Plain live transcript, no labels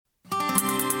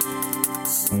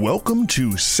Welcome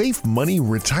to Safe Money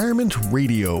Retirement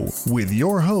Radio with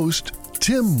your host,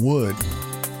 Tim Wood.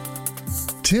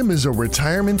 Tim is a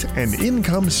retirement and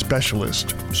income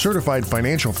specialist, certified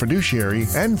financial fiduciary,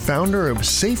 and founder of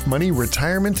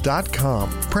SafeMoneyRetirement.com,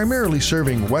 primarily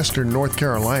serving Western North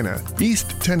Carolina,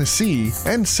 East Tennessee,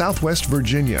 and Southwest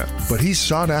Virginia. But he's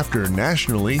sought after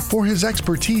nationally for his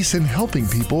expertise in helping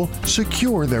people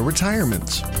secure their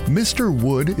retirements. Mr.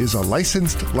 Wood is a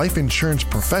licensed life insurance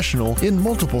professional in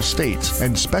multiple states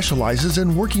and specializes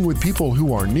in working with people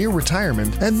who are near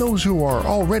retirement and those who are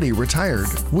already retired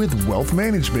with wealth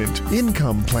management,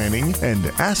 income planning, and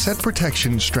asset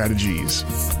protection strategies.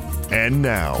 And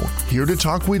now, here to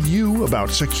talk with you about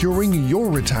securing your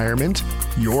retirement,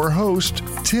 your host,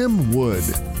 Tim Wood.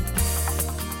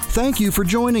 Thank you for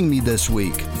joining me this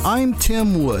week. I'm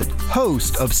Tim Wood,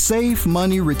 host of Safe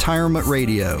Money Retirement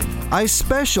Radio. I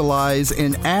specialize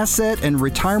in asset and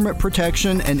retirement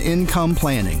protection and income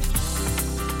planning.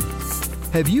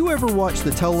 Have you ever watched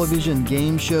the television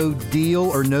game show Deal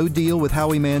or No Deal with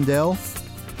Howie Mandel?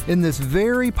 In this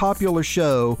very popular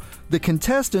show, the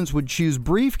contestants would choose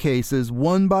briefcases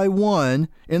one by one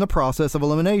in a process of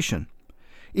elimination.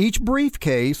 Each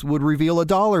briefcase would reveal a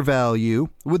dollar value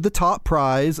with the top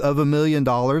prize of $1 million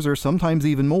or sometimes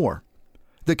even more.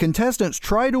 The contestants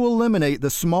try to eliminate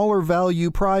the smaller value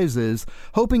prizes,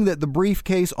 hoping that the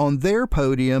briefcase on their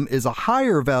podium is a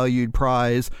higher valued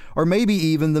prize or maybe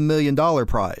even the $1 million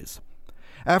prize.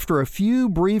 After a few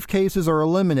briefcases are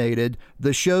eliminated,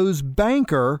 the show's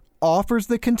banker offers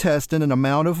the contestant an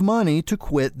amount of money to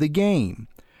quit the game.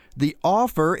 The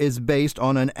offer is based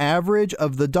on an average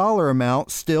of the dollar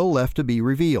amount still left to be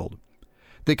revealed.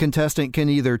 The contestant can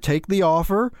either take the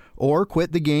offer or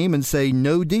quit the game and say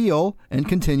no deal and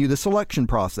continue the selection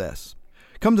process.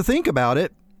 Come to think about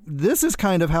it, this is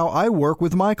kind of how I work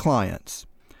with my clients.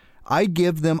 I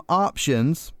give them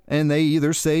options and they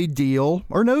either say deal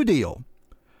or no deal.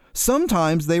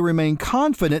 Sometimes they remain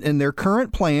confident in their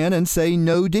current plan and say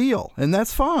no deal, and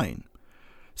that's fine.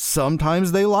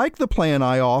 Sometimes they like the plan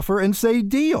I offer and say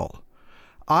deal.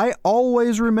 I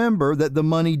always remember that the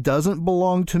money doesn't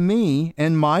belong to me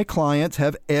and my clients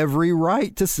have every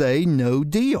right to say no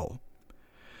deal.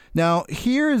 Now,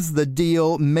 here's the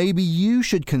deal maybe you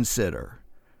should consider.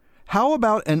 How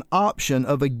about an option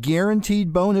of a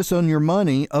guaranteed bonus on your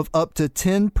money of up to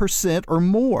 10% or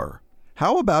more?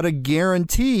 How about a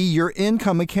guarantee your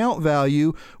income account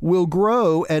value will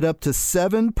grow at up to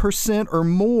 7% or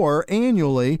more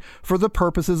annually for the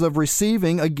purposes of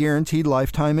receiving a guaranteed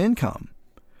lifetime income?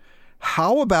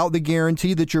 How about the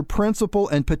guarantee that your principal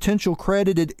and potential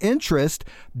credited interest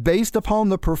based upon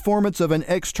the performance of an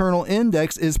external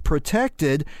index is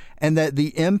protected and that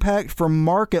the impact from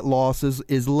market losses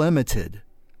is limited?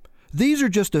 These are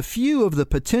just a few of the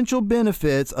potential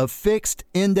benefits of fixed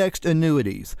indexed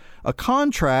annuities, a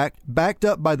contract backed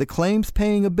up by the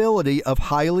claims-paying ability of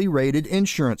highly rated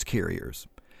insurance carriers.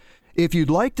 If you'd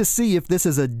like to see if this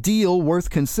is a deal worth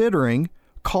considering,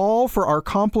 call for our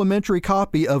complimentary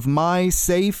copy of my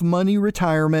Safe Money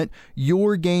Retirement,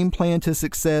 Your Game Plan to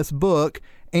Success book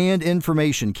and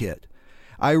information kit.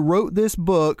 I wrote this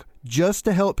book just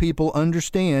to help people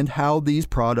understand how these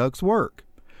products work.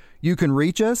 You can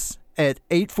reach us at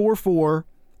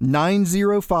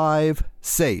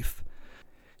 844-905-SAFE.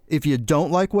 If you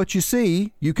don't like what you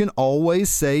see, you can always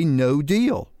say no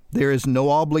deal. There is no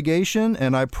obligation,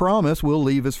 and I promise we'll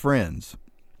leave as friends.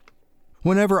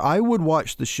 Whenever I would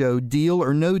watch the show Deal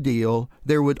or No Deal,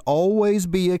 there would always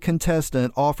be a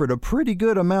contestant offered a pretty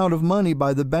good amount of money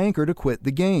by the banker to quit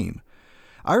the game.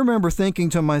 I remember thinking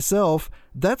to myself,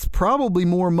 that's probably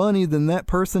more money than that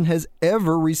person has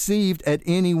ever received at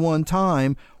any one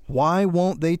time. Why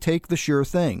won't they take the sure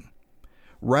thing?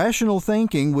 Rational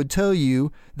thinking would tell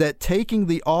you that taking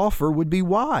the offer would be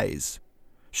wise.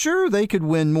 Sure, they could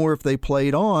win more if they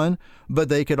played on, but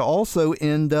they could also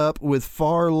end up with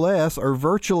far less or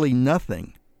virtually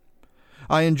nothing.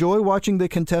 I enjoy watching the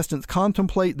contestants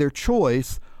contemplate their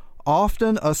choice.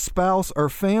 Often a spouse or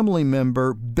family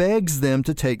member begs them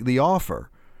to take the offer.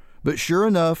 But sure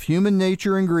enough, human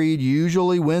nature and greed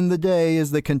usually win the day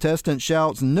as the contestant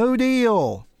shouts, "No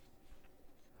deal!"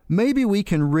 Maybe we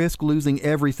can risk losing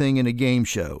everything in a game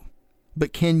show,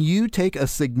 but can you take a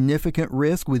significant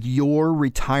risk with your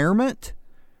retirement?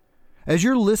 As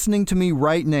you're listening to me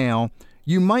right now,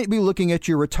 you might be looking at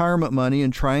your retirement money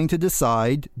and trying to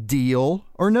decide deal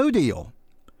or no deal.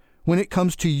 When it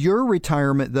comes to your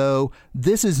retirement, though,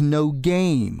 this is no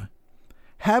game.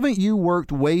 Haven't you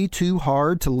worked way too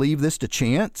hard to leave this to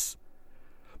chance?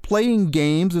 Playing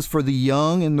games is for the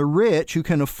young and the rich who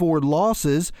can afford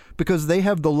losses because they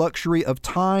have the luxury of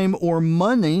time or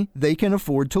money they can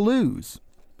afford to lose.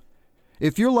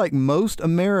 If you're like most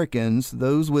Americans,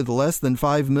 those with less than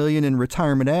 $5 million in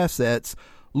retirement assets,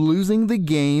 losing the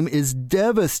game is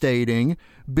devastating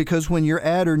because when you're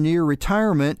at or near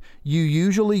retirement, you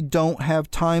usually don't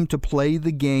have time to play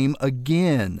the game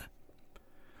again.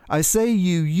 I say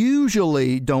you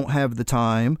usually don't have the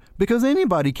time because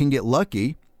anybody can get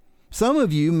lucky. Some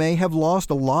of you may have lost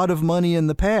a lot of money in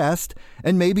the past,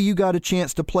 and maybe you got a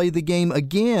chance to play the game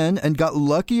again and got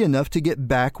lucky enough to get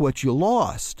back what you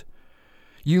lost.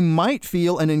 You might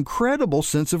feel an incredible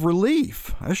sense of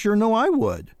relief. I sure know I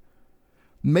would.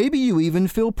 Maybe you even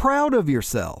feel proud of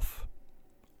yourself.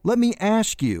 Let me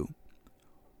ask you,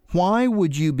 why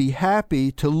would you be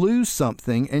happy to lose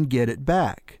something and get it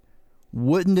back?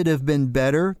 Wouldn't it have been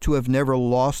better to have never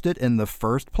lost it in the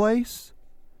first place?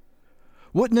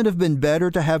 Wouldn't it have been better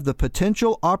to have the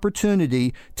potential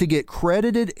opportunity to get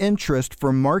credited interest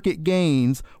for market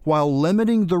gains while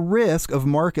limiting the risk of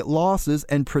market losses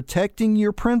and protecting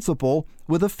your principal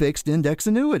with a fixed index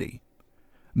annuity?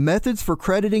 Methods for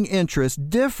crediting interest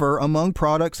differ among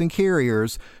products and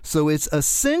carriers, so it's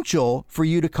essential for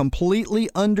you to completely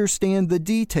understand the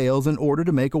details in order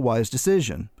to make a wise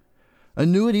decision.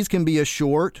 Annuities can be a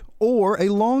short or a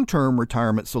long-term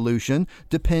retirement solution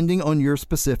depending on your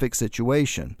specific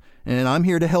situation, and I'm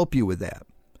here to help you with that.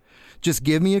 Just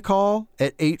give me a call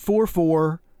at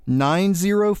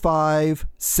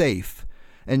 844-905-SAFE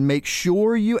and make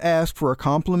sure you ask for a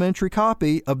complimentary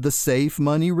copy of the Safe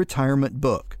Money Retirement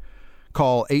Book.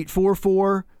 Call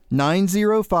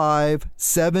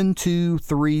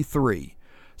 844-905-7233.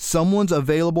 Someone's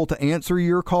available to answer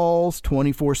your calls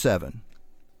 24/7.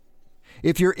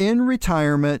 If you're in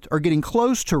retirement or getting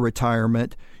close to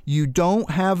retirement, you don't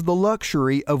have the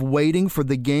luxury of waiting for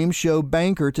the game show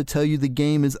banker to tell you the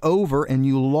game is over and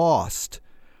you lost.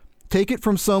 Take it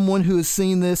from someone who has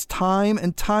seen this time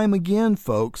and time again,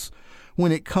 folks.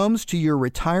 When it comes to your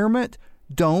retirement,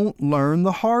 don't learn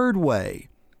the hard way.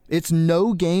 It's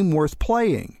no game worth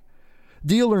playing.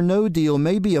 Deal or No Deal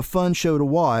may be a fun show to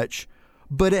watch,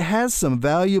 but it has some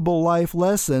valuable life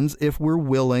lessons if we're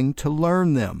willing to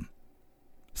learn them.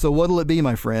 So what'll it be,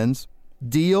 my friends?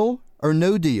 Deal or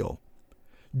no deal?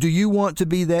 Do you want to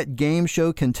be that game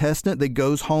show contestant that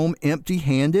goes home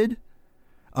empty-handed?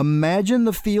 Imagine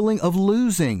the feeling of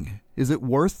losing. Is it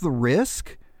worth the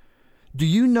risk? Do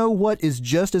you know what is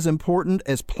just as important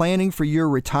as planning for your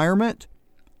retirement?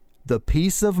 The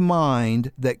peace of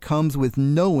mind that comes with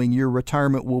knowing your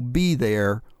retirement will be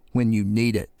there when you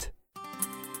need it.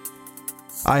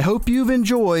 I hope you've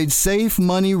enjoyed Safe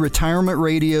Money Retirement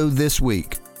Radio this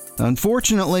week.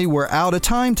 Unfortunately, we're out of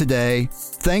time today.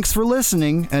 Thanks for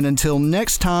listening, and until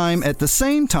next time at the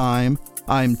same time,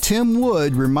 I'm Tim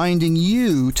Wood reminding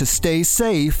you to stay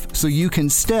safe so you can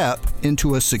step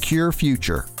into a secure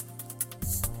future.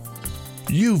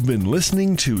 You've been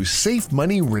listening to Safe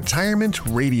Money Retirement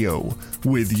Radio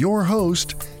with your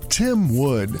host, Tim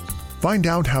Wood. Find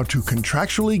out how to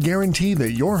contractually guarantee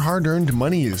that your hard-earned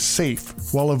money is safe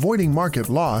while avoiding market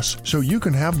loss so you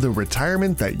can have the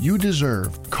retirement that you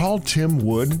deserve. Call Tim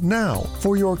Wood now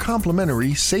for your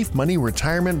complimentary Safe Money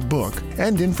Retirement Book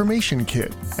and Information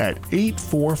Kit at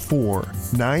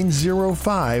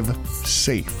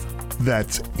 844-905-SAFE.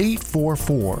 That's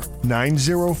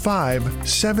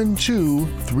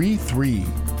 844-905-7233.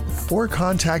 Or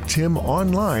contact him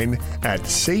online at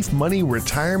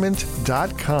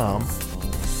safemoneyretirement.com.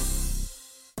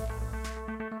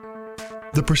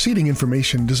 The preceding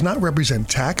information does not represent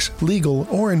tax, legal,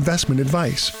 or investment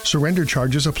advice. Surrender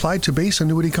charges apply to base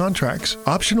annuity contracts.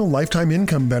 Optional lifetime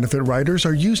income benefit riders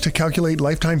are used to calculate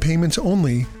lifetime payments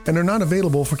only and are not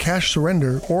available for cash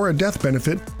surrender or a death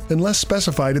benefit unless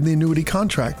specified in the annuity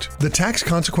contract. The tax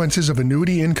consequences of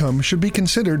annuity income should be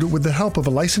considered with the help of a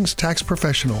licensed tax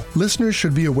professional. Listeners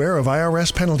should be aware of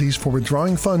IRS penalties for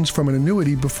withdrawing funds from an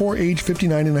annuity before age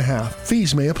 59 and a half.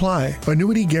 Fees may apply.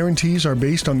 Annuity guarantees are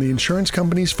based on the insurance company's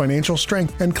financial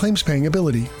strength and claims-paying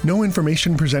ability. No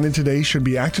information presented today should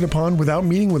be acted upon without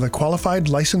meeting with a qualified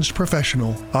licensed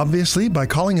professional. Obviously, by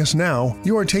calling us now,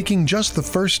 you are taking just the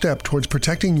first step towards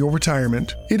protecting your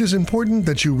retirement. It is important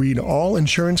that you read all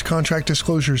insurance contract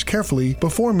disclosures carefully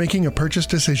before making a purchase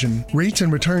decision. Rates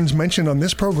and returns mentioned on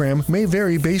this program may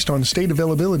vary based on state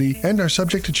availability and are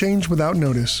subject to change without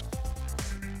notice.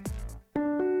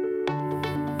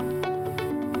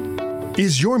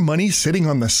 Is your money sitting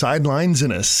on the sidelines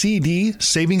in a CD,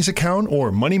 savings account, or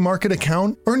money market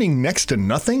account, earning next to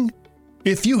nothing?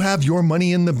 If you have your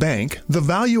money in the bank, the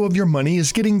value of your money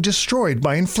is getting destroyed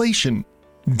by inflation.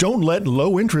 Don't let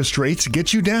low interest rates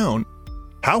get you down.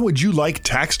 How would you like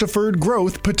tax-deferred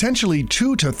growth potentially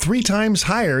 2 to 3 times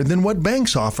higher than what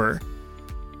banks offer?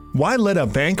 Why let a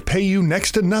bank pay you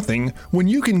next to nothing when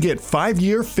you can get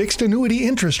 5-year fixed annuity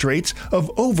interest rates of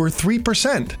over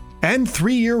 3% and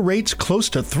 3-year rates close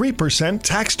to 3%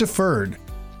 tax-deferred?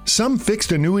 Some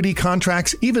fixed annuity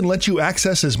contracts even let you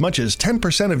access as much as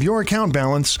 10% of your account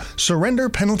balance surrender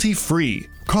penalty-free.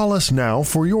 Call us now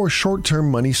for your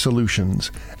short-term money solutions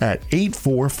at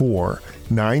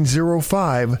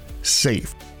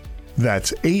 844-905-SAFE.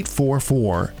 That's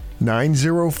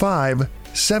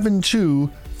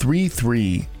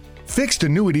 844-905-7233. Fixed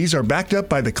annuities are backed up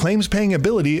by the claims-paying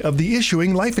ability of the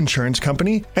issuing life insurance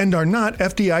company and are not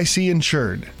FDIC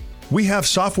insured. We have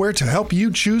software to help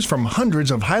you choose from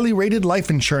hundreds of highly rated life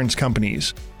insurance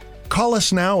companies. Call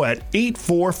us now at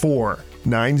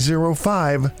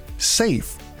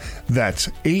 844-905-SAFE. That's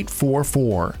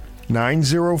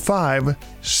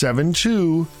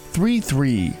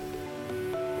 844-905-7233.